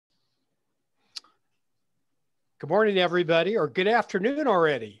Good morning, everybody, or good afternoon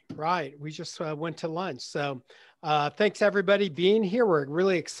already. Right. We just went to lunch. So thanks, everybody, being here. We're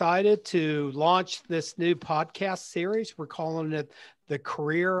really excited to launch this new podcast series. We're calling it the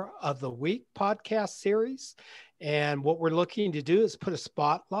Career of the Week podcast series. And what we're looking to do is put a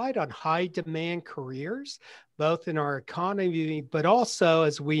spotlight on high demand careers, both in our economy, but also,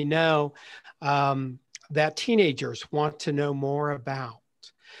 as we know, that teenagers want to know more about.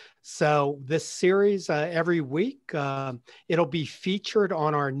 So this series, every week, it'll be featured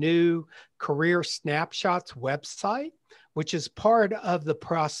on our new Career Snapshots website, which is part of the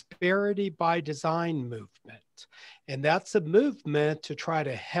Prosperity by Design movement. And that's a movement to try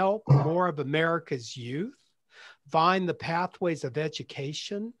to help more of America's youth find the pathways of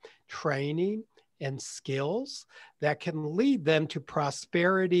education, training, and skills that can lead them to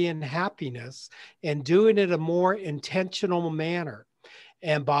prosperity and happiness, and doing it in a more intentional manner.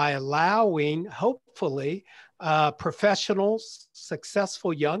 And by allowing, hopefully, professionals,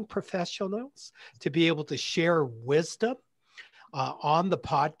 successful young professionals, to be able to share wisdom on the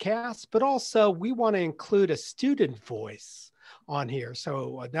podcast, but also we want to include a student voice on here.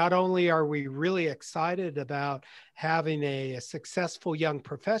 So not only are we really excited about having a successful young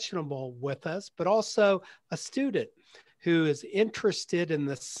professional with us, but also a student who is interested in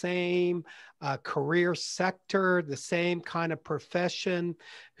the same career sector, the same kind of profession,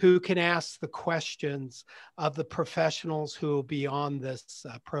 who can ask the questions of the professionals who will be on this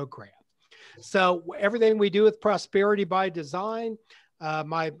program. So everything we do with Prosperity by Design,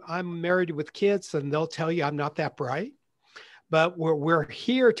 I'm married with kids, and they'll tell you I'm not that bright. But we're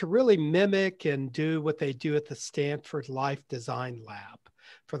here to really mimic and do what they do at the Stanford Life Design Lab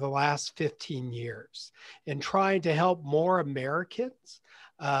for the last 15 years, and trying to help more Americans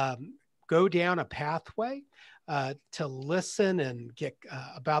go down a pathway to listen and get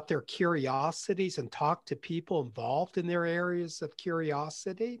about their curiosities and talk to people involved in their areas of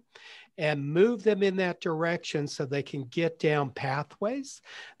curiosity and move them in that direction so they can get down pathways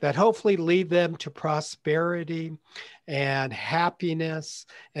that hopefully lead them to prosperity and happiness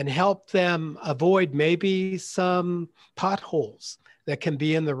and help them avoid maybe some potholes that can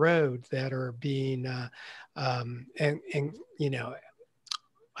be in the road that are being,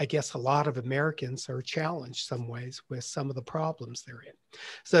 I guess a lot of Americans are challenged some ways with some of the problems they're in.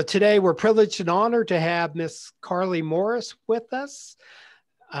 So today we're privileged and honored to have Miss Carly Morris with us,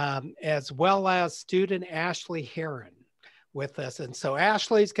 as well as student Ashley Heron with us. And so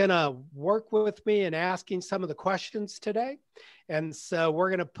Ashley's gonna work with me in asking some of the questions today. And so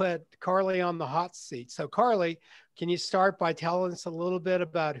we're gonna put Carly on the hot seat. So Carly, can you start by telling us a little bit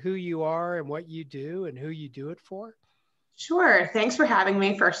about who you are and what you do and who you do it for? Sure. Thanks for having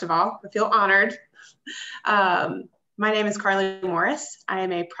me, first of all. I feel honored. My name is Carly Morris. I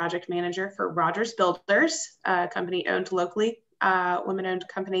am a project manager for Rogers Builders, a company owned locally, women-owned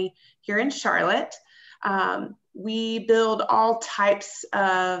company here in Charlotte. We build all types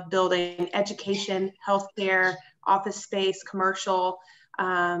of building, education, healthcare, office space, commercial,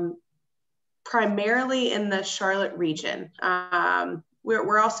 primarily in the Charlotte region.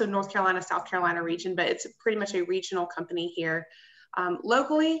 We're also North Carolina, South Carolina region, but it's pretty much a regional company here.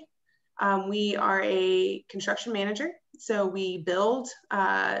 Locally, we are a construction manager. So we build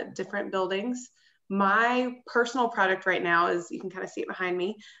different buildings. My personal product right now is, you can kind of see it behind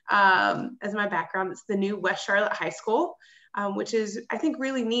me as my background. It's the new West Charlotte High School, which is, I think,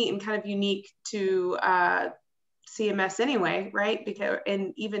 really neat and kind of unique to CMS anyway, right? Because,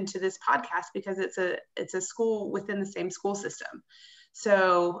 and even to this podcast, because it's a school within the same school system.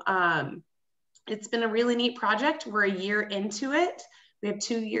 So it's been a really neat project. We're a year into it. We have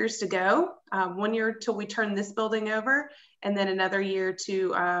 2 years to go, 1 year till we turn this building over, and then another year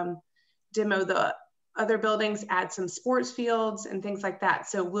to demo the other buildings, add some sports fields and things like that.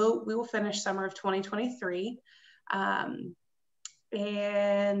 So we will finish summer of 2023.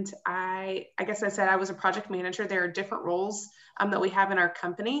 And I guess I said I was a project manager. There are different roles that we have in our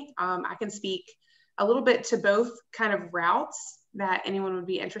company. I can speak a little bit to both kind of routes that anyone would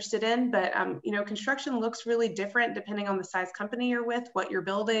be interested in, but construction looks really different depending on the size company you're with, what you're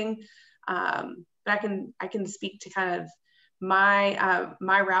building. But I can speak to kind of my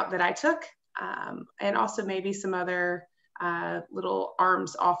route that I took, and also maybe some other little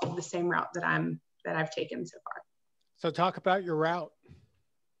arms off of the same route that I've taken so far. So talk about your route.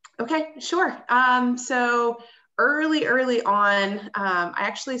 Okay, sure. So early on, I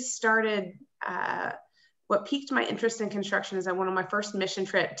actually started. What piqued my interest in construction is I went on my first mission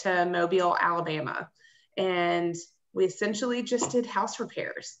trip to Mobile, Alabama, and we essentially just did house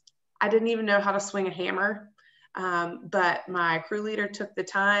repairs. I didn't even know how to swing a hammer. But my crew leader took the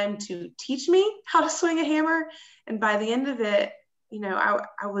time to teach me how to swing a hammer. And by the end of it,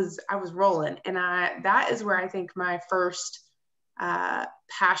 I was rolling. And that is where I think my first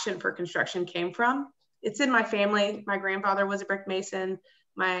passion for construction came from. It's in my family. My grandfather was a brick mason.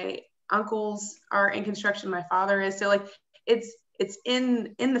 My uncles are in construction. My father is. So like it's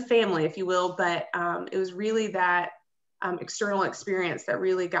in the family, if you will. But it was really that external experience that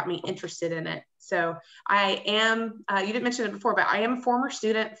really got me interested in it. So I am, you didn't mention it before, but I am a former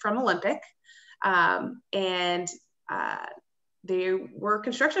student from Olympic. And there were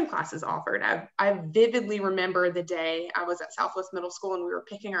construction classes offered. I vividly remember the day I was at Southwest Middle School and we were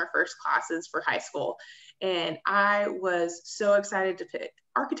picking our first classes for high school. And I was so excited to pick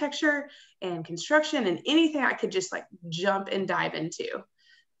architecture and construction and anything I could just like jump and dive into.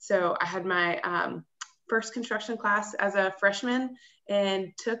 So I had my first construction class as a freshman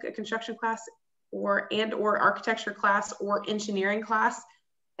and took a construction class or architecture class or engineering class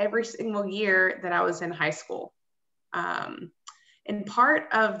every single year that I was in high school. And part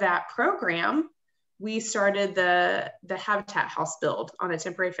of that program, we started the Habitat House build on a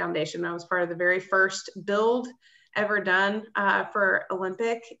temporary foundation. I was part of the very first build ever done for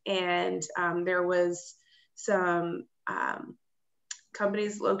Olympic. And there was some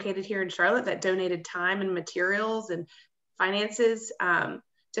companies located here in Charlotte that donated time and materials and finances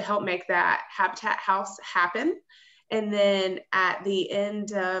to help make that Habitat House happen. And then at the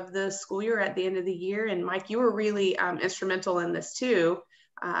end of the school year, at the end of the year, and Mike, you were really instrumental in this too,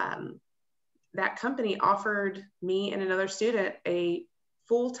 that company offered me and another student a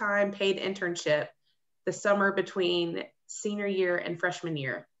full-time paid internship the summer between senior year and freshman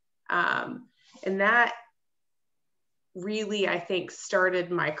year. And that really, I think, started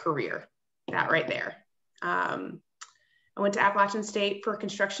my career, that right there. I went to Appalachian State for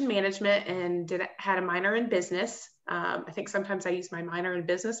construction management and had a minor in business. I think sometimes I use my minor in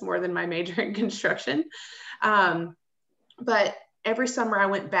business more than my major in construction. But every summer I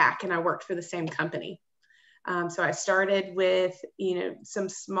went back and I worked for the same company. So I started with, some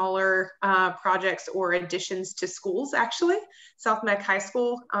smaller projects or additions to schools, actually, South Meck High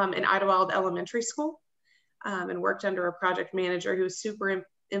School and Idlewild Elementary School, and worked under a project manager who was super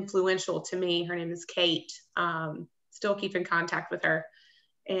influential to me. Her name is Kate. Still keep in contact with her.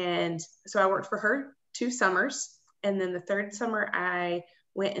 And so I worked for her 2 summers. And then the third summer I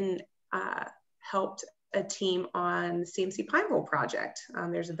went and helped a team on the CMC Pineville project.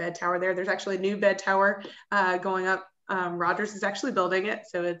 There's a bed tower there. There's actually a new bed tower going up. Rogers is actually building it.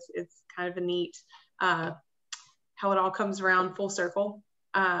 So it's kind of a neat how it all comes around full circle.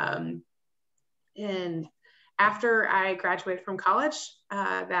 And after I graduated from college,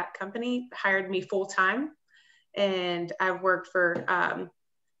 that company hired me full time. And I've worked for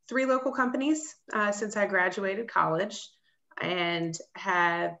 3 local companies since I graduated college and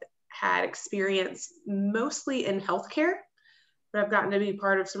have had experience mostly in healthcare, but I've gotten to be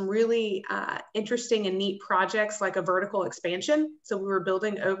part of some really interesting and neat projects like a vertical expansion. So we were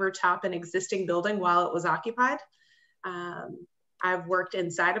building over top an existing building while it was occupied. I've worked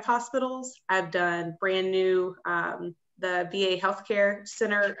inside of hospitals. I've done brand new the VA Healthcare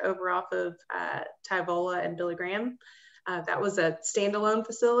Center over off of Tyvola and Billy Graham. That was a standalone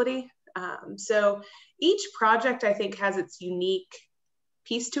facility. So each project, I think, has its unique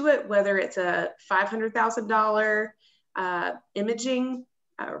piece to it, whether it's a $500,000 imaging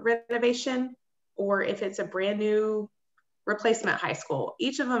renovation, or if it's a brand new replacement high school.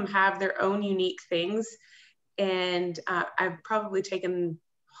 Each of them have their own unique things. And I've probably taken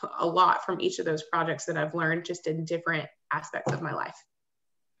a lot from each of those projects that I've learned just in different aspects of my life.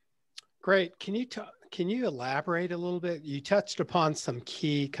 Great. Can you elaborate a little bit? You touched upon some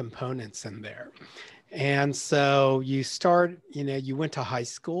key components in there. And so you went to high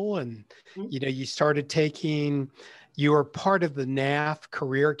school and, you started you were part of the NAF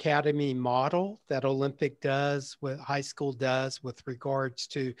Career Academy model that Olympic does, what high school does with regards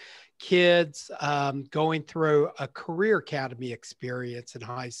to kids going through a career academy experience in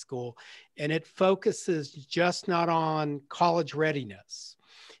high school. And it focuses just not on college readiness.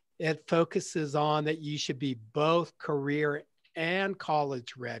 It focuses on that you should be both career and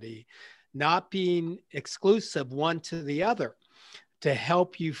college ready, not being exclusive one to the other, to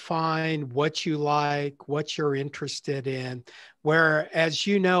help you find what you like, what you're interested in. Where, as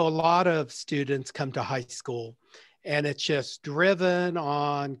you know, a lot of students come to high school and it's just driven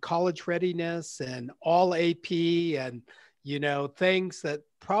on college readiness and all AP and, things that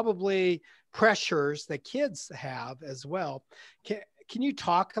probably pressures that kids have as well. Can you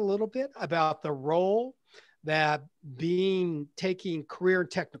talk a little bit about the role that taking career and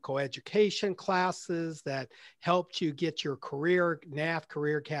technical education classes that helped you get your NAF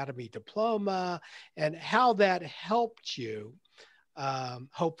Career Academy diploma, and how that helped you,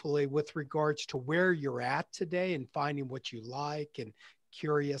 hopefully, with regards to where you're at today and finding what you like and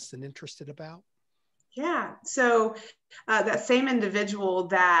curious and interested about? Yeah. So that same individual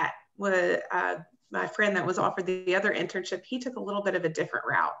that was my friend that was offered the other internship, he took a little bit of a different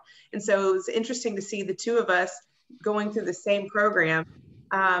route. And so it was interesting to see the two of us going through the same program.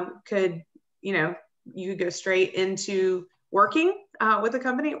 You could go straight into working with a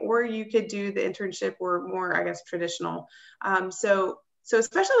company, or you could do the internship or more, I guess, traditional. So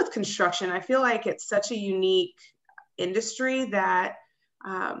especially with construction, I feel like it's such a unique industry that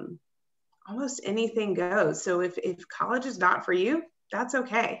almost anything goes. So if college is not for you, that's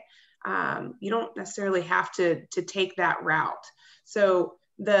okay. You don't necessarily have to take that route. So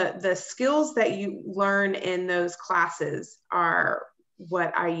the skills that you learn in those classes are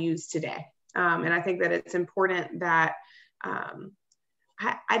what I use today. And I think that it's important that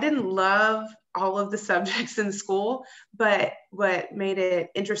I didn't love all of the subjects in school, but what made it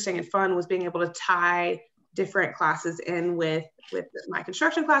interesting and fun was being able to tie different classes in with my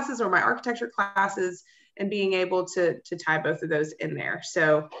construction classes or my architecture classes, and being able to tie both of those in there.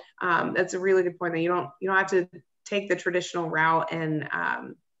 So that's a really good point, that you don't have to take the traditional route, and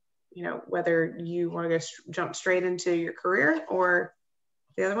whether you want to go jump straight into your career or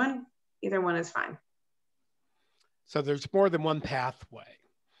the other one, either one is fine. So there's more than one pathway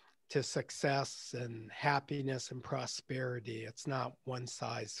to success and happiness and prosperity. It's not one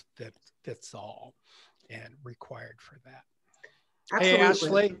size fits all and required for that.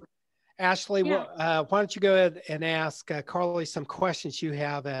 Absolutely. Hey, Ashley, yeah. Why don't you go ahead and ask Carly some questions you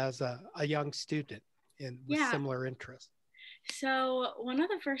have as a young student with similar interests. So one of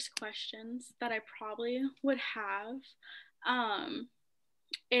the first questions that I probably would have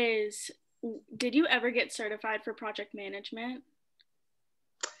is, did you ever get certified for project management?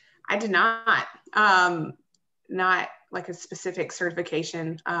 I did not. Not like a specific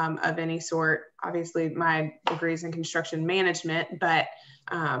certification of any sort. Obviously, my degree is in construction management, but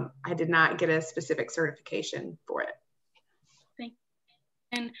I did not get a specific certification for it. Thank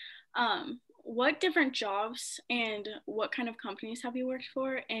you. And what different jobs and what kind of companies have you worked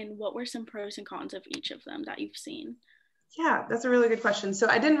for, and what were some pros and cons of each of them that you've seen? Yeah, that's a really good question. So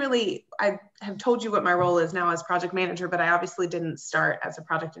I have told you what my role is now as project manager, but I obviously didn't start as a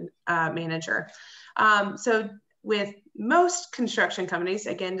project manager. So with most construction companies,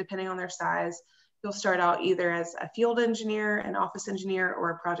 again, depending on their size, you'll start out either as a field engineer, an office engineer,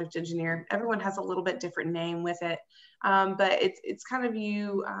 or a project engineer. Everyone has a little bit different name with it, but it's kind of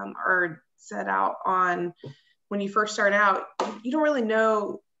you are set out on when you first start out. You don't really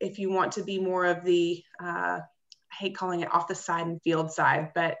know if you want to be more of the I hate calling it office side and field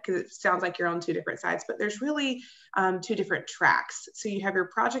side, but because it sounds like you're on two different sides, but there's really two different tracks. So you have your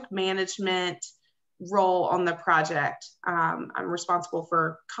project management role on the project. I'm responsible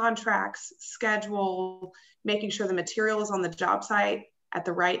for contracts, schedule, making sure the material is on the job site at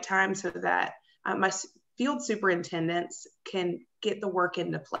the right time so that my field superintendents can get the work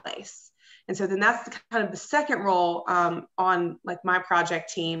into place. And so then that's kind of the second role on like my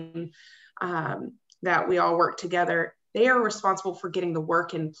project team that we all work together. They are responsible for getting the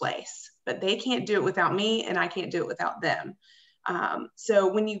work in place, but they can't do it without me, and I can't do it without them.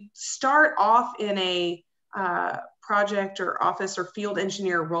 So when you start off in a project or office or field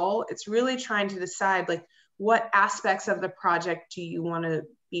engineer role, it's really trying to decide like what aspects of the project do you want to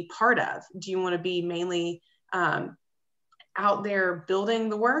be part of? Do you want to be mainly out there building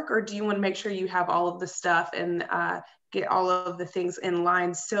the work, or do you want to make sure you have all of the stuff and get all of the things in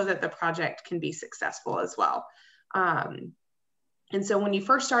line so that the project can be successful as well? And so when you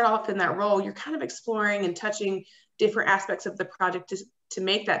first start off in that role, you're kind of exploring and touching different aspects of the project to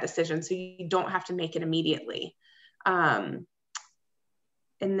make that decision, so you don't have to make it immediately. And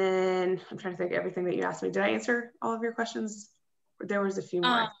then I'm trying to think of everything that you asked me. Did I answer all of your questions? There was a few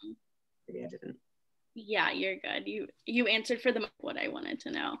more. Maybe I didn't. Yeah, you're good. You answered for what I wanted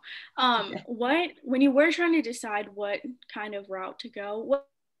to know. When you were trying to decide what kind of route to go, what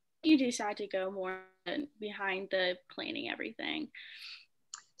did you decide to go more behind the planning everything?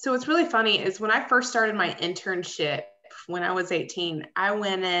 So what's really funny is when I first started my internship when I was 18, I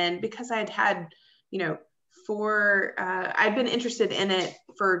went in because I'd had, I'd been interested in it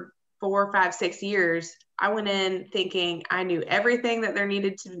for 4, 5, 6 years. I went in thinking I knew everything that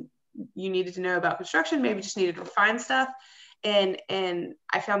you needed to know about construction, maybe just needed to refine stuff. And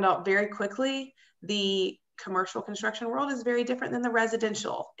I found out very quickly the commercial construction world is very different than the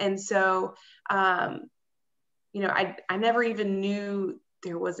residential. And so I never even knew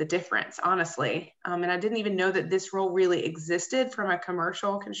there was a difference, honestly. And I didn't even know that this role really existed from a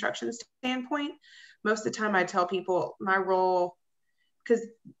commercial construction standpoint. Most of the time I tell people my role, because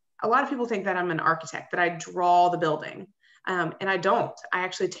a lot of people think that I'm an architect, that I draw the building. And I don't. I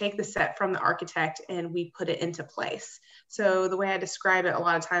actually take the set from the architect and we put it into place. So the way I describe it a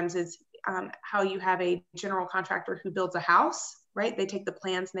lot of times is how you have a general contractor who builds a house, right? They take the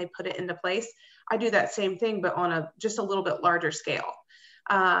plans and they put it into place. I do that same thing, but on just a little bit larger scale.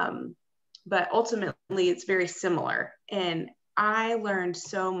 But ultimately it's very similar. And I learned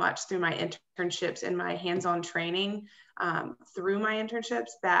so much through my internships and my hands-on training through my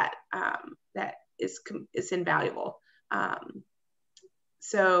internships that is invaluable.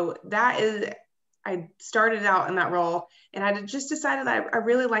 So I started out in that role, and I just decided that I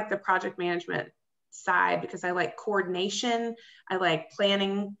really like the project management side because I like coordination, I like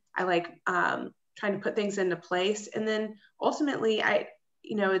planning, I like trying to put things into place. And then ultimately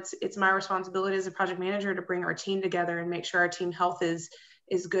it's my responsibility as a project manager to bring our team together and make sure our team health is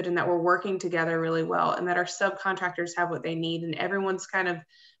good and that we're working together really well and that our subcontractors have what they need and everyone's kind of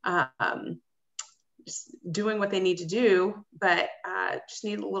just doing what they need to do, but just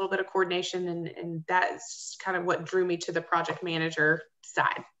need a little bit of coordination. And that's kind of what drew me to the project manager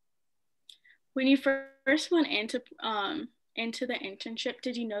side. When you first went into the internship,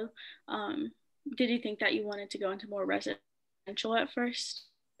 did you think that you wanted to go into more residential at first?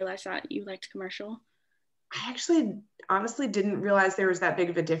 Realize that you liked commercial? I actually honestly didn't realize there was that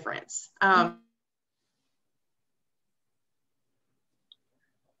big of a difference.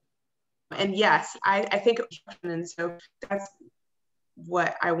 And yes, I think, and so that's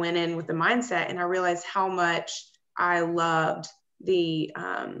what I went in with the mindset. And I realized how much I loved the,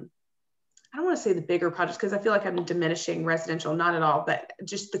 I don't want to say the bigger projects because I feel like I'm diminishing residential, not at all, but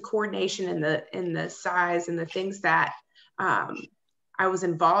just the coordination and the size and the things that I was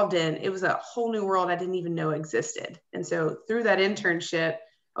involved in. It was a whole new world I didn't even know existed. And so through that internship,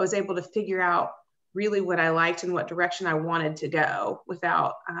 I was able to figure out really what I liked and what direction I wanted to go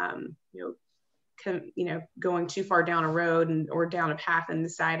without, going too far down a road or down a path and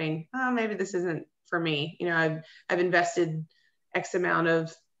deciding, maybe this isn't for me. I've invested X amount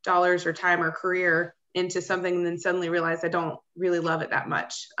of dollars or time or career into something and then suddenly realize I don't really love it that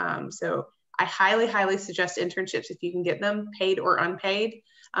much. So I highly, highly suggest internships if you can get them, paid or unpaid,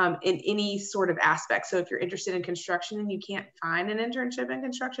 in any sort of aspect. So if you're interested in construction and you can't find an internship in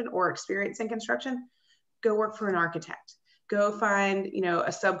construction or experience in construction, go work for an architect. Go find, a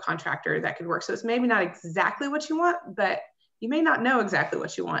subcontractor that could work. So it's maybe not exactly what you want, but you may not know exactly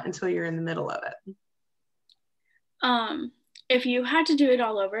what you want until you're in the middle of it. If you had to do it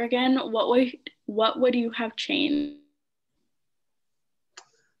all over again, what would you have changed?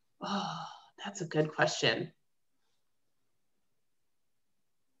 Oh, that's a good question.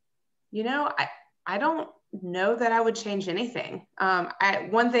 I don't know that I would change anything.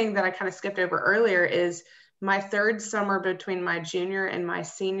 One thing that I kind of skipped over earlier is my third summer between my junior and my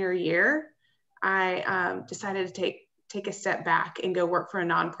senior year, I decided to take a step back and go work for a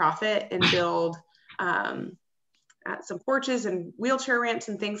nonprofit and build some porches and wheelchair ramps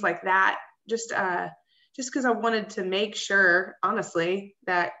and things like that. Just because I wanted to make sure, honestly,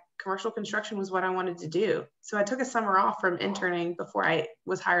 that commercial construction was what I wanted to do. So I took a summer off from interning before I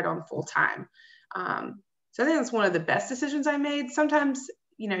was hired on full time. So I think that's one of the best decisions I made. Sometimes,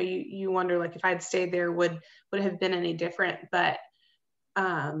 you wonder, like, if I had stayed there, would it have been any different? But,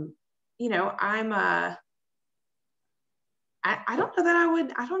 I don't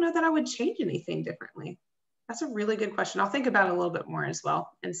know that I would change anything differently. That's a really good question. I'll think about it a little bit more as well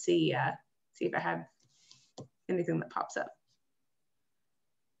and see if I have anything that pops up.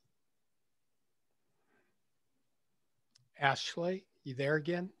 Ashley, you there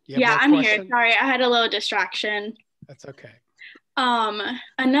again? Yeah, I'm here. Sorry, I had a little distraction. That's okay.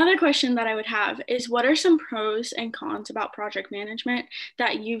 Another question that I would have is, what are some pros and cons about project management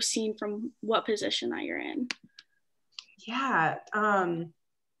that you've seen from what position that you're in? Yeah,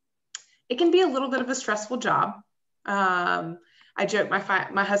 it can be a little bit of a stressful job. I joke,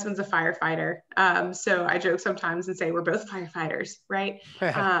 my husband's a firefighter. So I joke sometimes and say we're both firefighters, right?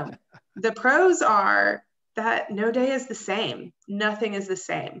 The pros are that no day is the same. Nothing is the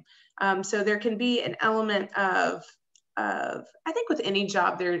same. So there can be an element of I think with any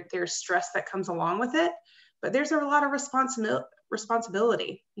job, there's stress that comes along with it, but there's a lot of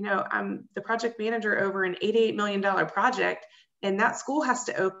responsibility. I'm the project manager over an $88 million project, and that school has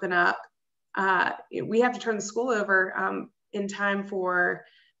to open up. We have to turn the school over in time for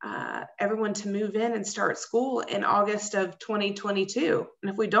everyone to move in and start school in August of 2022.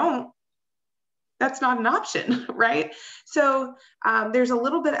 And if we don't, that's not an option, right? So there's a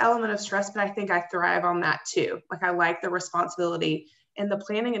little bit element of stress, but I think I thrive on that too. Like I like the responsibility and the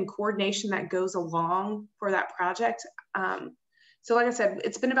planning and coordination that goes along for that project. So like I said,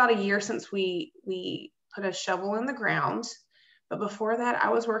 it's been about a year since we put a shovel in the ground. But before that, I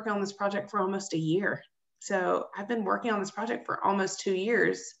was working on this project for almost a year. So I've been working on this project for almost 2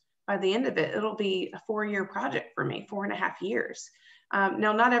 years. By the end of it, it'll be a 4-year project for me, 4.5 years.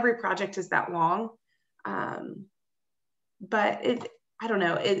 Now, not every project is that long, but I don't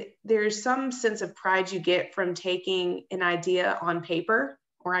know, there's some sense of pride you get from taking an idea on paper,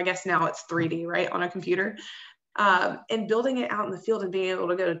 or I guess now it's 3D, right, on a computer, and building it out in the field and being able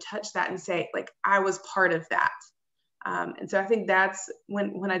to go to touch that and say, like, I was part of that. And so I think that's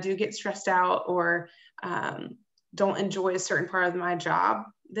when I do get stressed out or don't enjoy a certain part of my job,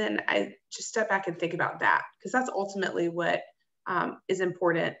 then I just step back and think about that, because that's ultimately what is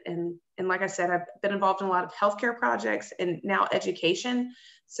important. And like I said, I've been involved in a lot of healthcare projects and now education.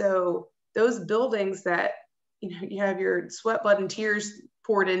 So those buildings that you have your sweat, blood, and tears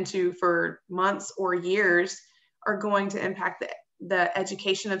poured into for months or years are going to impact the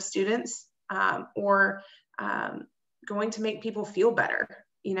education of students, or going to make people feel better,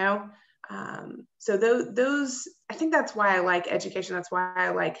 so those, I think that's why I like education. That's why I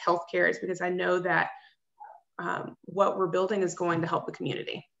like healthcare, is because I know that what we're building is going to help the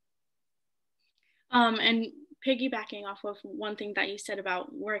community. And piggybacking off of one thing that you said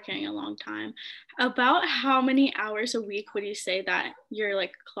about working a long time, about how many hours a week would you say that you're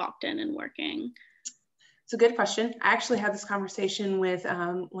like clocked in and working? It's a good question. I actually had this conversation with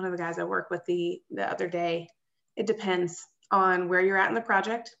one of the guys I work with the other day. It depends on where you're at in the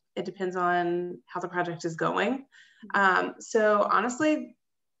project. It depends on how the project is going. So honestly,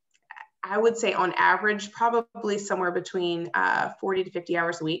 I would say on average, probably somewhere between 40 to 50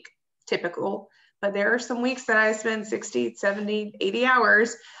 hours a week, typical. But there are some weeks that I spend 60, 70, 80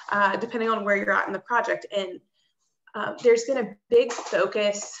 hours, depending on where you're at in the project. And there's been a big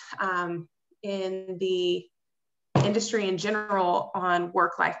focus in the industry in general on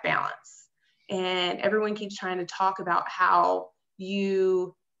work-life balance. And everyone keeps trying to talk about how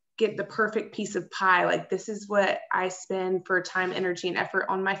you get the perfect piece of pie. Like, this is what I spend for time, energy, and effort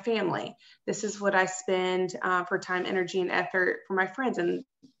on my family. This is what I spend for time, energy, and effort for my friends, and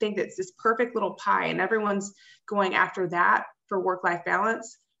think it's this perfect little pie. And everyone's going after that for work-life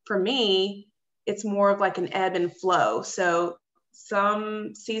balance. For me, it's more of like an ebb and flow. So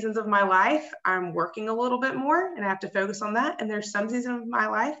some seasons of my life, I'm working a little bit more and I have to focus on that. And there's some seasons of my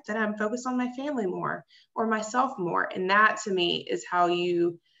life that I'm focused on my family more or myself more. And that to me is how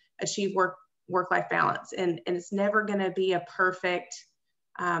you achieve work-life balance. And it's never going to be a perfect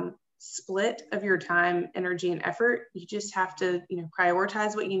split of your time, energy, and effort. You just have to,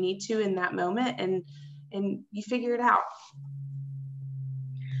 prioritize what you need to in that moment, and you figure it out.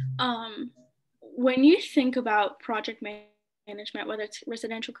 When you think about project management, whether it's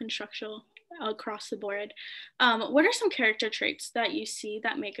residential construction across the board, what are some character traits that you see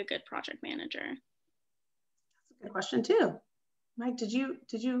that make a good project manager? That's a good question too. Mike, did you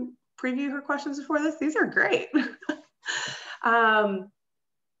preview her questions before this? These are great.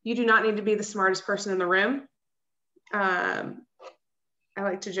 You do not need to be the smartest person in the room. I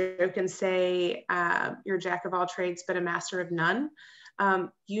like to joke and say you're a jack of all trades, but a master of none.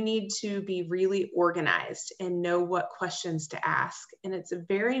 You need to be really organized and know what questions to ask. And it's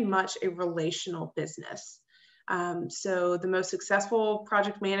very much a relational business. So the most successful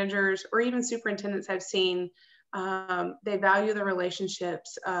project managers or even superintendents I've seen, they value the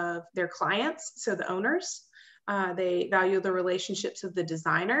relationships of their clients, so the owners. They value the relationships of the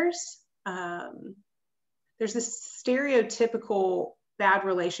designers. There's this stereotypical bad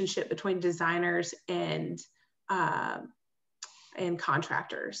relationship between designers and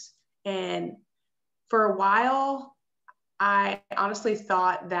contractors. And for a while, I honestly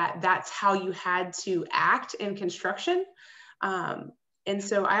thought that that's how you had to act in construction. And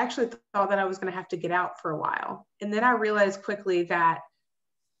so I actually thought that I was going to have to get out for a while. And then I realized quickly that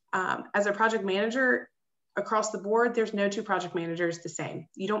as a project manager across the board, there's no two project managers the same.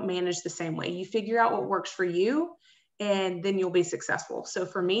 You don't manage the same way. You figure out what works for you, and then you'll be successful. So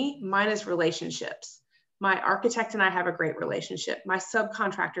for me, mine is relationships. My architect and I have a great relationship. My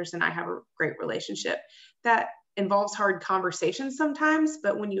subcontractors and I have a great relationship. That involves hard conversations sometimes,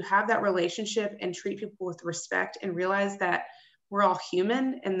 but when you have that relationship and treat people with respect and realize that we're all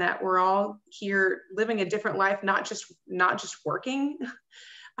human and that we're all here living a different life, not just working,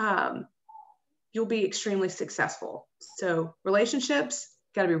 you'll be extremely successful. So relationships,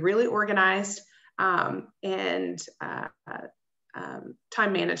 got to be really organized. And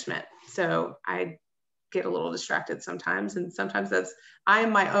time management. So I get a little distracted sometimes. And sometimes I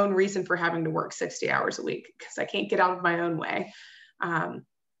am my own reason for having to work 60 hours a week because I can't get out of my own way.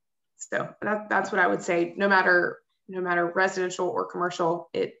 So that's what I would say. No matter residential or commercial,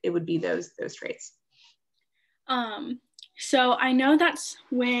 it would be those traits. So I know that's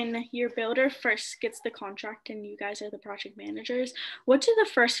when your builder first gets the contract and you guys are the project managers. What do the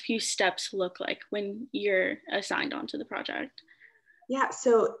first few steps look like when you're assigned onto the project? Yeah,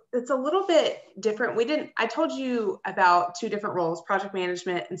 so it's a little bit different. I told you about two different roles, project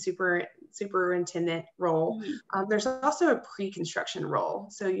management and superintendent role. There's also a pre-construction role.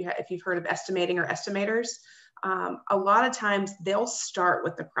 So if you've heard of estimating or estimators, a lot of times they'll start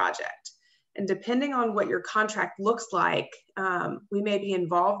with the project. And depending on what your contract looks like, we may be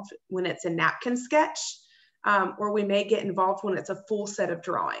involved when it's a napkin sketch, or we may get involved when it's a full set of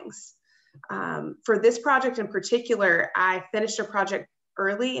drawings. For this project in particular, I finished a project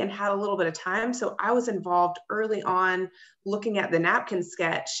early and had a little bit of time. So I was involved early on looking at the napkin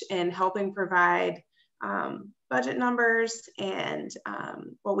sketch and helping provide budget numbers and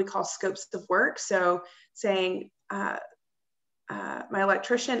what we call scopes of work. So saying, my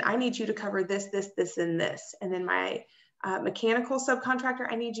electrician, I need you to cover this, and this. And then my mechanical subcontractor,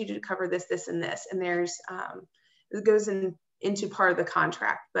 I need you to cover this, and this. And there's, it goes into part of the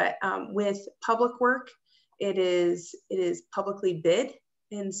contract. But with public work, it is publicly bid.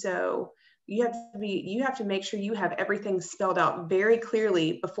 And so you have to make sure you have everything spelled out very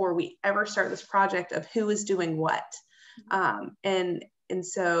clearly before we ever start this project of who is doing what. And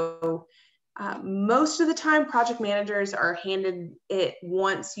so most of the time, project managers are handed it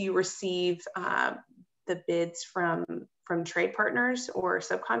once you receive the bids from trade partners or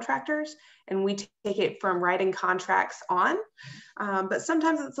subcontractors, and we take it from writing contracts on. But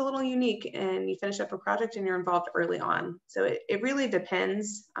sometimes it's a little unique, and you finish up a project and you're involved early on. So it really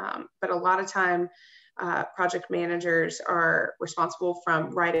depends. But a lot of time, project managers are responsible from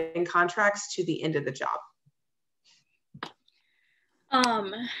writing contracts to the end of the job.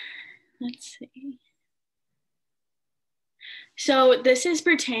 Let's see. So this is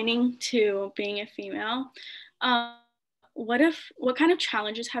pertaining to being a female. What kind of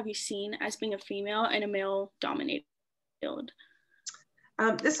challenges have you seen as being a female in a male-dominated field?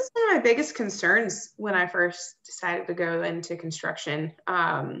 This is one of my biggest concerns when I first decided to go into construction.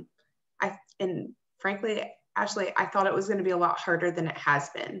 And frankly, Ashley, I thought it was going to be a lot harder than it has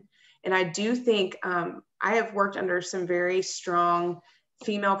been. And I do think I have worked under some very strong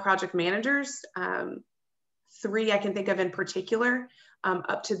female project managers. 3 I can think of in particular.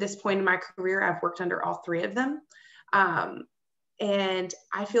 Up to this point in my career, I've worked under all 3 of them. And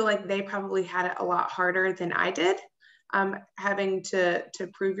I feel like they probably had it a lot harder than I did, having to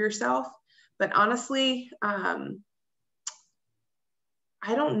prove yourself. But honestly, I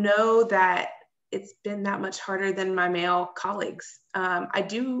don't know that it's been that much harder than my male colleagues. I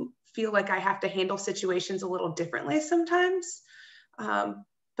do feel like I have to handle situations a little differently sometimes.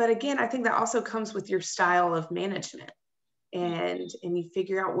 But again, I think that also comes with your style of management, and you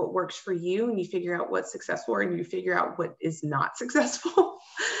figure out what works for you, and you figure out what's successful, and you figure out what is not successful.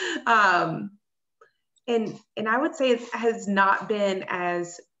 And I would say it has not been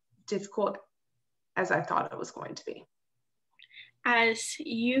as difficult as I thought it was going to be. As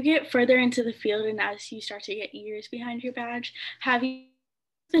you get further into the field and as you start to get years behind your badge, have you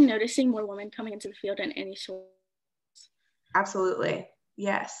been noticing more women coming into the field in any sort? Absolutely.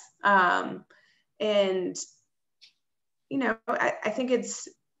 Yes. And, you know, I think it's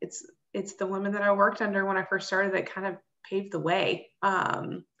the women that I worked under when I first started that kind of paved the way.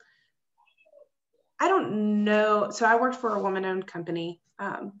 I don't know. So I worked for a woman-owned company,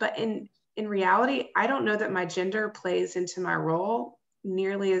 but in reality, I don't know that my gender plays into my role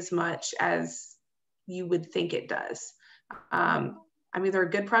nearly as much as you would think it does. I'm either a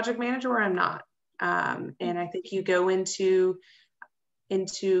good project manager or I'm not. And I think you go into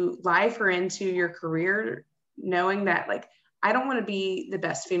life or into your career knowing that, like, I don't want to be the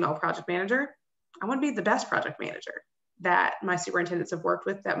best female project manager. I want to be the best project manager that my superintendents have worked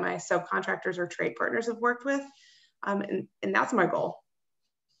with, that my subcontractors or trade partners have worked with. And that's my goal.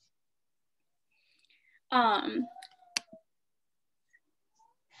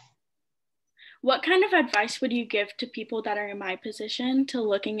 What kind of advice would you give to people that are in my position to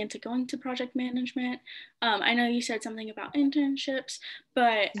looking into going to project management? I know you said something about internships,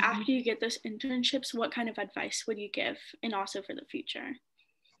 but after you get those internships, what kind of advice would you give, and also for the future?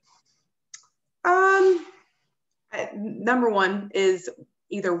 Number one is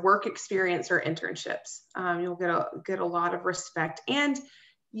either work experience or internships. You'll get a lot of respect, and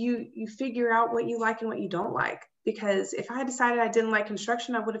you figure out what you like and what you don't like. Because if I decided I didn't like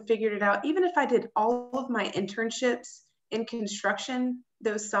construction, I would have figured it out. Even if I did all of my internships in construction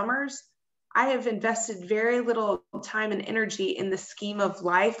those summers, I have invested very little time and energy in the scheme of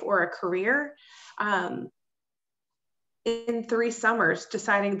life or a career in 3 summers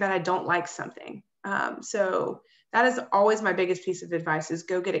deciding that I don't like something. So that is always my biggest piece of advice, is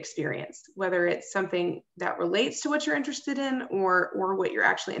go get experience, whether it's something that relates to what you're interested in or what you're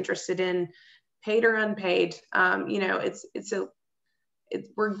actually interested in, paid or unpaid.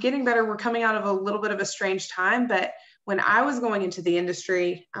 We're getting better. We're coming out of a little bit of a strange time, but when I was going into the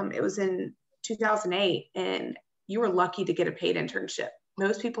industry, it was in 2008, and you were lucky to get a paid internship.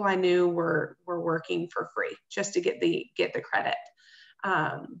 Most people I knew were working for free just to get the credit.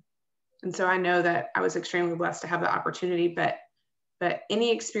 And so I know that I was extremely blessed to have the opportunity, but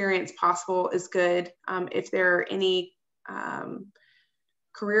any experience possible is good. If there are any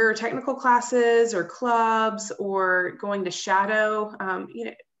career or technical classes or clubs, or going to shadow,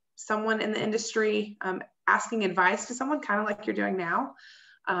 someone in the industry, asking advice to someone, kind of like you're doing now.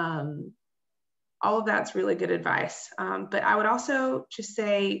 All of that's really good advice. But I would also just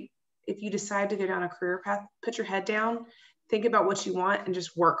say, if you decide to go down a career path, put your head down, think about what you want, and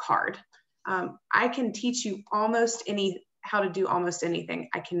just work hard. I can teach you how to do almost anything.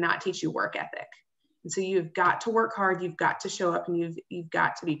 I cannot teach you work ethic. And so you've got to work hard, you've got to show up, and you've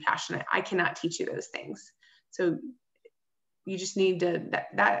got to be passionate. I cannot teach you those things. So you just need to,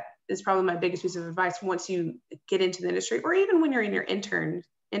 that is probably my biggest piece of advice once you get into the industry, or even when you're in your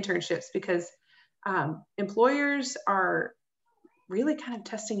internships, because employers are really kind of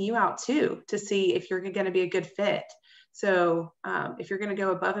testing you out too, to see if you're going to be a good fit. So if you're going to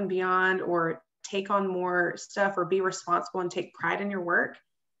go above and beyond, or take on more stuff, or be responsible and take pride in your work,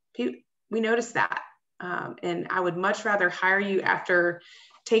 we notice that. And I would much rather hire you after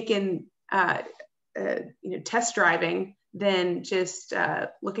taking, test driving, than just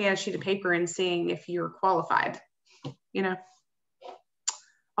looking at a sheet of paper and seeing if you're qualified,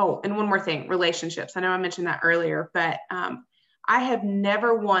 Oh, and one more thing, relationships. I know I mentioned that earlier, but I have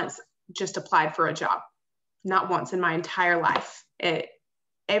never once just applied for a job. Not once in my entire life.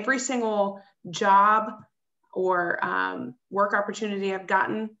 Every single job or work opportunity I've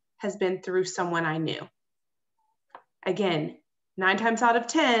gotten has been through someone I knew. Again, 9 times out of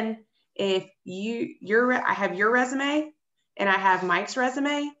 10, if I have your resume and I have Mike's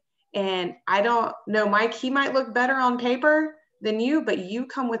resume, and I don't know Mike, he might look better on paper than you, but you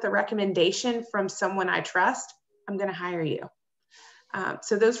come with a recommendation from someone I trust, I'm going to hire you.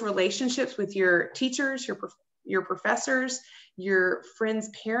 So those relationships with your teachers, your professors, your friends'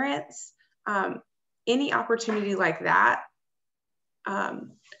 parents, any opportunity like that,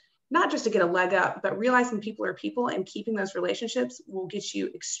 not just to get a leg up, but realizing people are people, and keeping those relationships will get you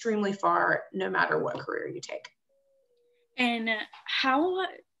extremely far, no matter what career you take. And how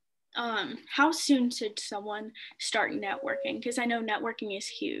soon should someone start networking? Because I know networking is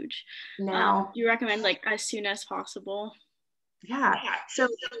huge. Now, you recommend like as soon as possible? Yeah. So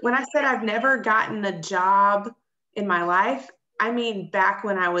when I said I've never gotten a job in my life, I mean back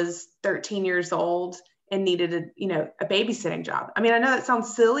when I was 13 years old and needed a babysitting job. I mean, I know that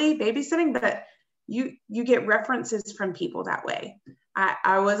sounds silly, babysitting, but you get references from people that way.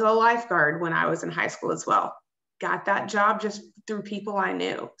 I was a lifeguard when I was in high school as well. Got that job just through people I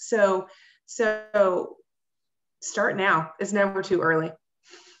knew. So start now. It's never too early.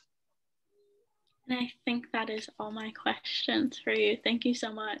 And I think that is all my questions for you. Thank you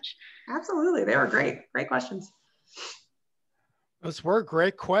so much. Absolutely. They were great. Great questions. Those were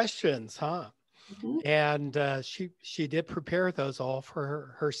great questions, huh? Mm-hmm. And she did prepare those all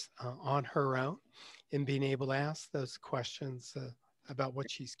for her on her own, in being able to ask those questions about what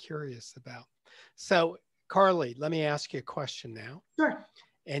she's curious about. So, Carly, let me ask you a question now. Sure.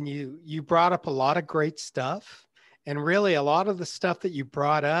 And you brought up a lot of great stuff, and really a lot of the stuff that you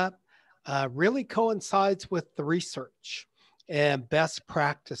brought up really coincides with the research and best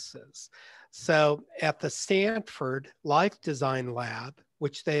practices. So at the Stanford Life Design Lab,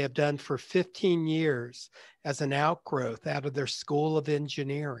 which they have done for 15 years as an outgrowth out of their School of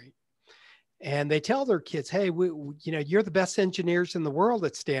Engineering, and they tell their kids, hey, you're the best engineers in the world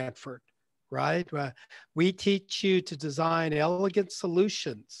at Stanford, right? We teach you to design elegant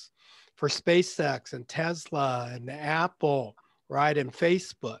solutions for SpaceX and Tesla and Apple, right, and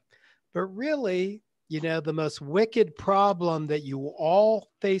Facebook. But really, the most wicked problem that you all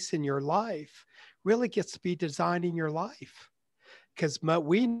face in your life really gets to be designing your life. Because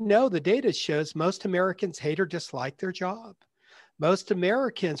we know the data shows most Americans hate or dislike their job. Most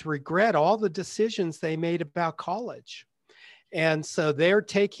Americans regret all the decisions they made about college. And so they're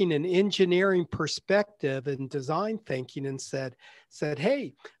taking an engineering perspective and design thinking and said,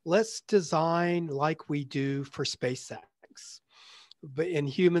 hey, let's design like we do for SpaceX, but in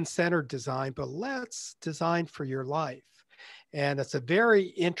human-centered design, but let's design for your life. And it's a very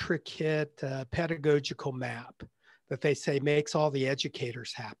intricate pedagogical map that they say makes all the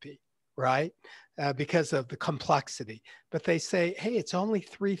educators happy, right? Because of the complexity. But they say, hey, it's only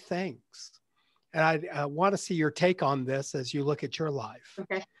 3 things. And I want to see your take on this as you look at your life.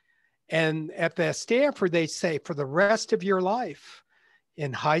 Okay. And at the Stanford, they say for the rest of your life,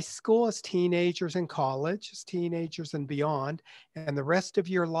 in high school, as teenagers, in college, as teenagers and beyond, and the rest of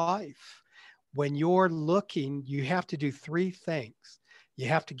your life, when you're looking, you have to do 3 things. You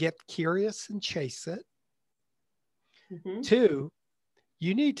have to get curious and chase it. Mm-hmm. 2,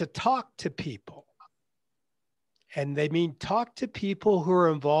 you need to talk to people. And they mean talk to people who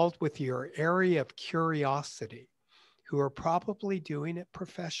are involved with your area of curiosity, who are probably doing it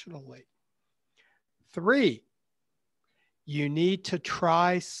professionally. 3, you need to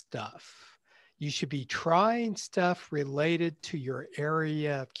try stuff. You should be trying stuff related to your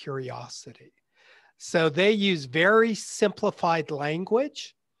area of curiosity. So they use very simplified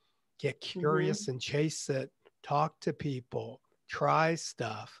language. Get curious and chase it. Talk to people. Try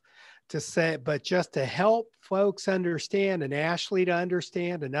stuff. To say, but just to help folks understand, and Ashley to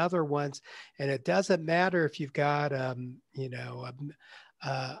understand, and other ones. And it doesn't matter if you've got, a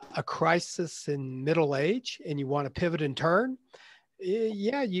crisis in middle age and you want to pivot and turn.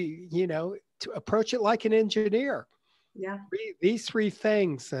 Yeah, you know, to approach it like an engineer. Yeah. These 3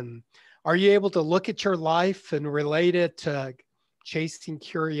 things. And are you able to look at your life and relate it to chasing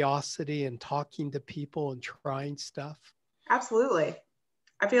curiosity and talking to people and trying stuff? Absolutely.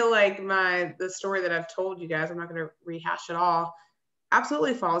 I feel like the story that I've told you guys, I'm not going to rehash it all,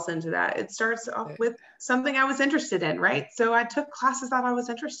 absolutely falls into that. It starts off with something I was interested in, right? So I took classes that I was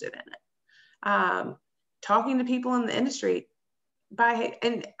interested in it. Talking to people in the industry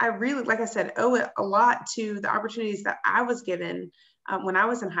and I really, like I said, owe it a lot to the opportunities that I was given when I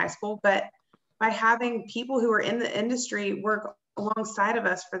was in high school, but by having people who are in the industry work alongside of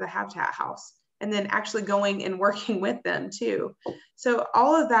us for the Habitat House, and then actually going and working with them too. So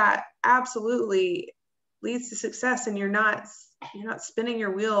all of that absolutely leads to success, and you're not spinning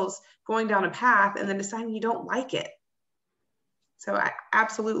your wheels going down a path and then deciding you don't like it. So I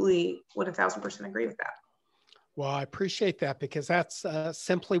absolutely would 1,000% agree with that. Well, I appreciate that, because that's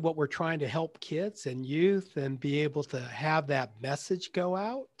simply what we're trying to help kids and youth, and be able to have that message go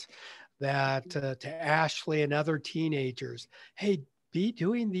out that to Ashley and other teenagers, hey, be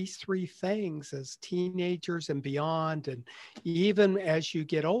doing these 3 things as teenagers and beyond, and even as you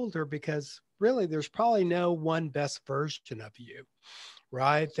get older, because really there's probably no one best version of you,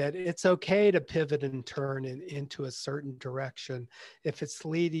 right? That it's okay to pivot and turn into a certain direction if it's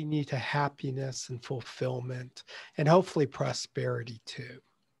leading you to happiness and fulfillment, and hopefully prosperity too.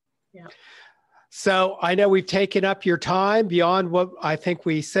 Yeah. So I know we've taken up your time beyond what I think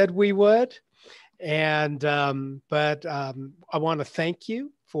we said we would. And, but I want to thank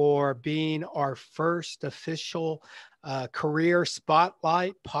you for being our first official Career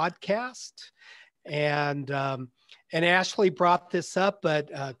Spotlight podcast. And Ashley brought this up, but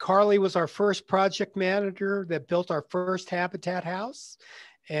Carly was our first project manager that built our first Habitat House.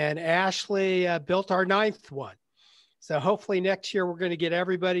 And Ashley built our 9th one. So hopefully next year we're going to get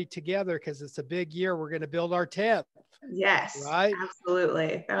everybody together, because it's a big year. We're going to build our 10th. Yes, right?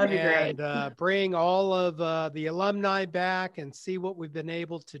 Absolutely. That would be great. And bring all of the alumni back and see what we've been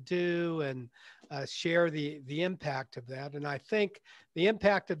able to do, and share the impact of that. And I think the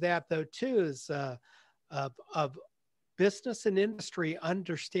impact of that, though, too, is of business and industry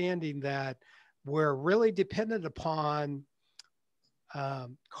understanding that we're really dependent upon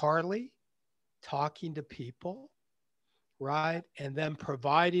Carly talking to people, right? And then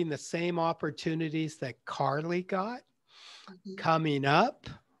providing the same opportunities that Carly got coming up,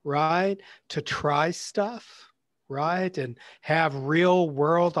 right? To try stuff, right? And have real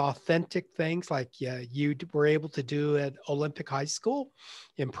world authentic things like you were able to do at Olympic High School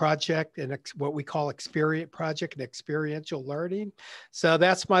in project and what we call experience project and experiential learning. So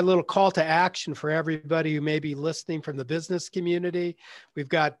that's my little call to action for everybody who may be listening from the business community. We've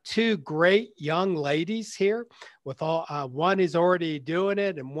got 2 great young ladies here with one is already doing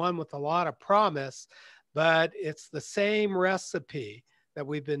it and one with a lot of promise, but it's the same recipe that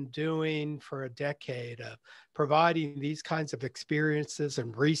we've been doing for a decade of providing these kinds of experiences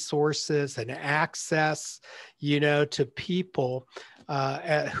and resources and access, to people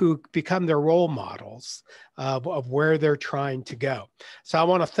who become their role models of where they're trying to go. So I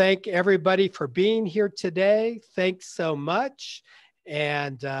want to thank everybody for being here today. Thanks so much.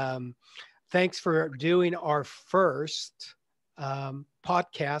 And thanks for doing our first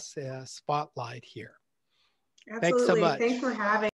podcast spotlight here. Absolutely. Thanks so much. Thanks for having